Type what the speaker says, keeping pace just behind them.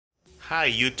Hi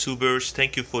YouTubers,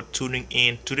 thank you for tuning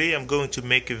in. Today I'm going to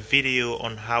make a video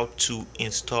on how to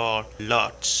install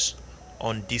LUTs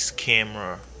on this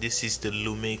camera. This is the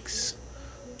Lumix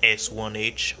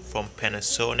S1H from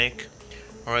Panasonic.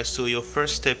 Alright, so your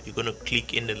first step, you're going to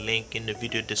click in the link in the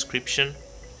video description.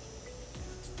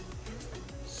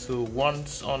 So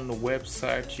once on the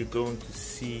website, you're going to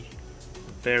see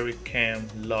Vericam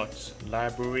LUTs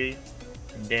library,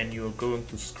 and then you're going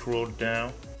to scroll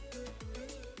down.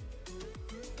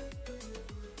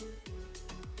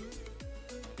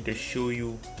 They show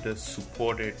you the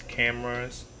supported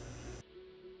cameras.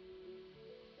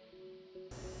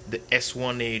 The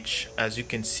S1H, as you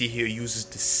can see here, uses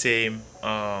the same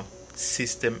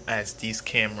system as these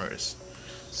cameras,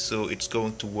 so it's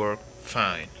going to work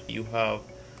fine. You have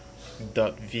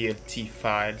 .vlt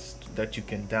files that you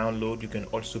can download. You can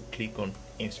also click on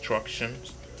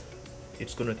instructions.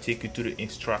 It's going to take you to the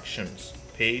instructions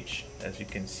page, as you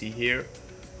can see here,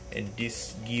 and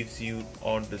this gives you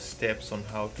all the steps on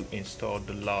how to install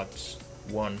the LUTs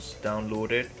once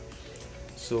downloaded.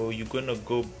 So you're gonna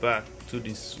go back to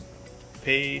this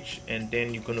page, and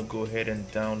then you're gonna go ahead and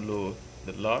download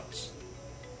the LUTs.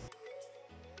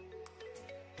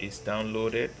 It's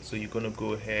downloaded, so you're gonna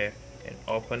go ahead and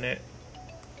open it,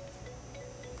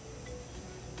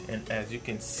 and as you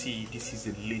can see, this is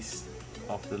a list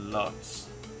of the LUTs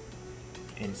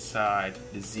inside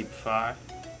the zip file.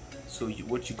 So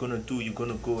what you're gonna do, you're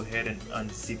gonna go ahead and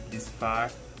unzip this file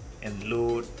and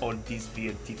load all these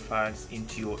VLT files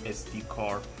into your SD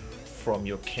card from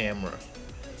your camera.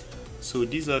 So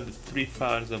these are the three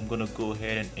files I'm gonna go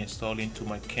ahead and install into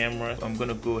my camera. I'm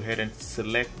gonna go ahead and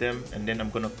select them, and then I'm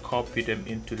gonna copy them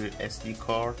into the SD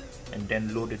card and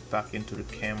then load it back into the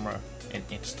camera and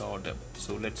install them.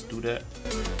 So let's do that.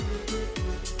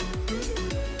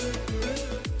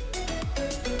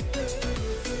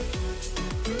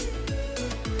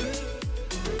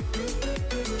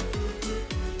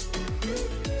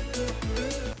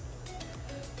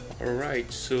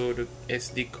 Alright, so the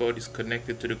SD card is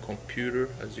connected to the computer,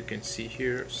 as you can see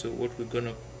here. So what we're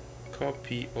gonna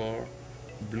copy are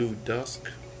blue dusk.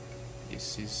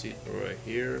 This is it right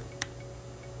here.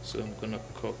 So I'm gonna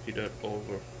copy that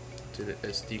over to the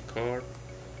SD card.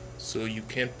 So you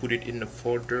can't put it in the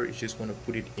folder, you just want to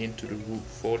put it into the root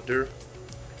folder.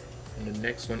 And the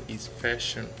next one is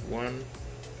fashion 1.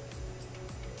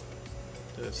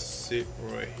 That's it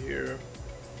right here.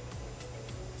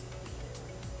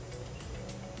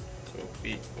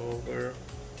 Copy over,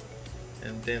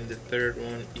 and then the third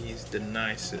one is the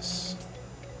nicest.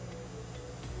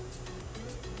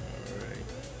 Alright,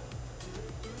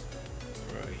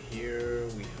 right here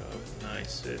we have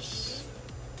nicest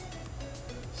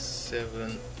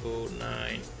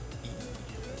 709E.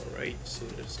 Alright, so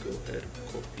let's go ahead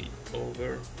and copy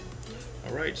over.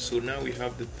 Alright, so now we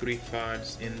have the three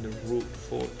files in the root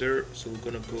folder, so we're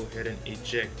gonna go ahead and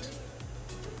eject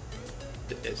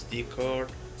the SD card.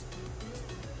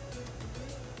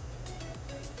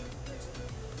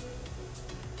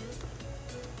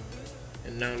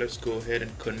 And now let's go ahead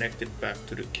and connect it back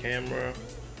to the camera.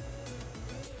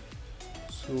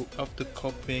 So after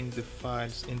copying the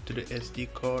files into the SD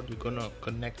card, you're gonna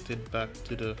connect it back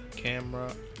to the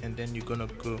camera, and then you're gonna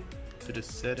go to the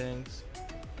settings,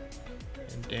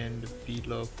 and then the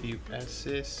vlog view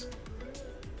access,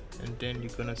 and then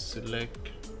you're gonna select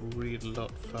read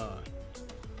LUT file.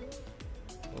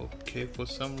 Okay, for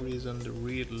some reason the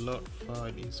read LUT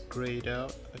file is grayed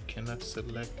out. I cannot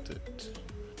select it.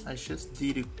 I just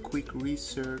did a quick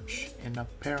research, and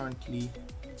apparently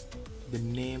the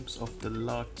names of the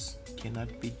LUTs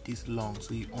cannot be this long,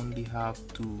 so you only have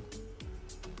to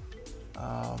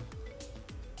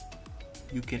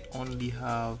you can only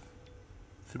have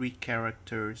 3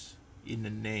 characters in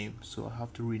the name, so I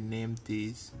have to rename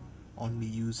these only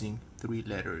using 3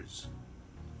 letters.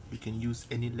 You can use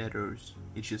any letters,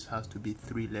 it just has to be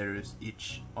 3 letters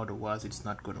each, otherwise it's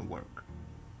not gonna work.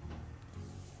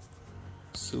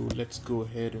 So let's go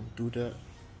ahead and do that.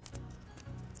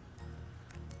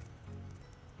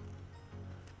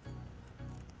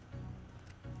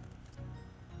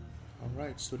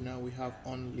 Alright, so now we have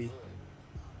only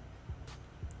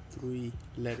 3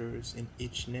 letters in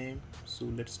each name. So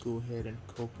let's go ahead and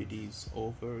copy these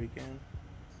over again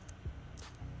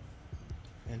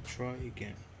and try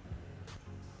again.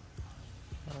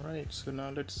 Alright, so now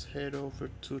let's head over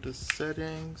to the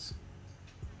settings.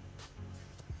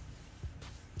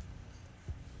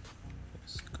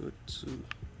 Go to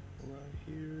right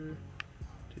here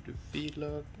to the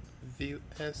vlog view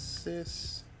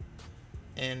access,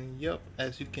 and yep,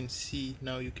 as you can see,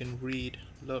 now you can read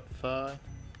LUT file.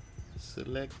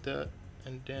 Select that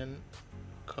and then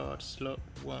card slot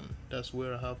 1. That's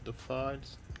where I have the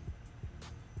files,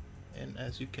 and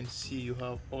as you can see you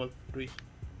have all 3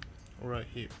 right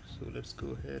here. So let's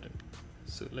go ahead and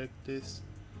select this,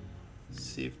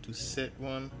 save to set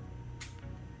 1,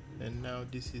 and now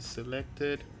this is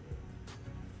selected.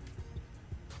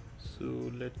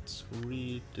 So let's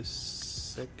read the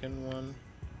second one,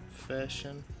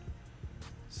 fashion,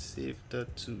 save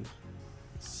that to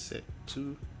set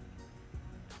 2.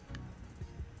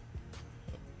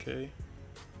 Okay,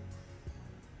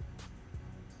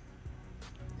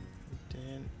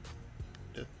 then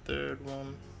the third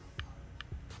one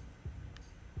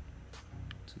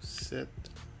to set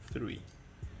 3.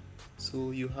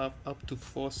 So you have up to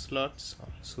 4 slots,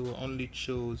 so only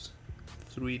chose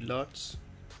 3 LUTs,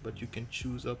 but you can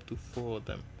choose up to 4 of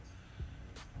them.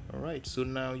 Alright, so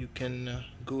now you can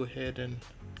go ahead and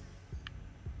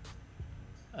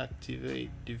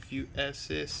activate the view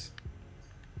access.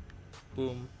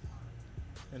 Boom,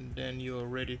 and then you're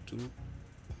ready to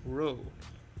roll.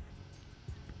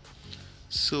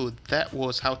 So that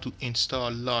was how to install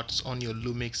LUTs on your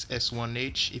Lumix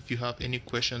S1H. If you have any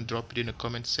question, drop it in the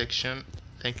comment section.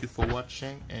 Thank you for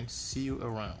watching and see you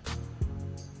around.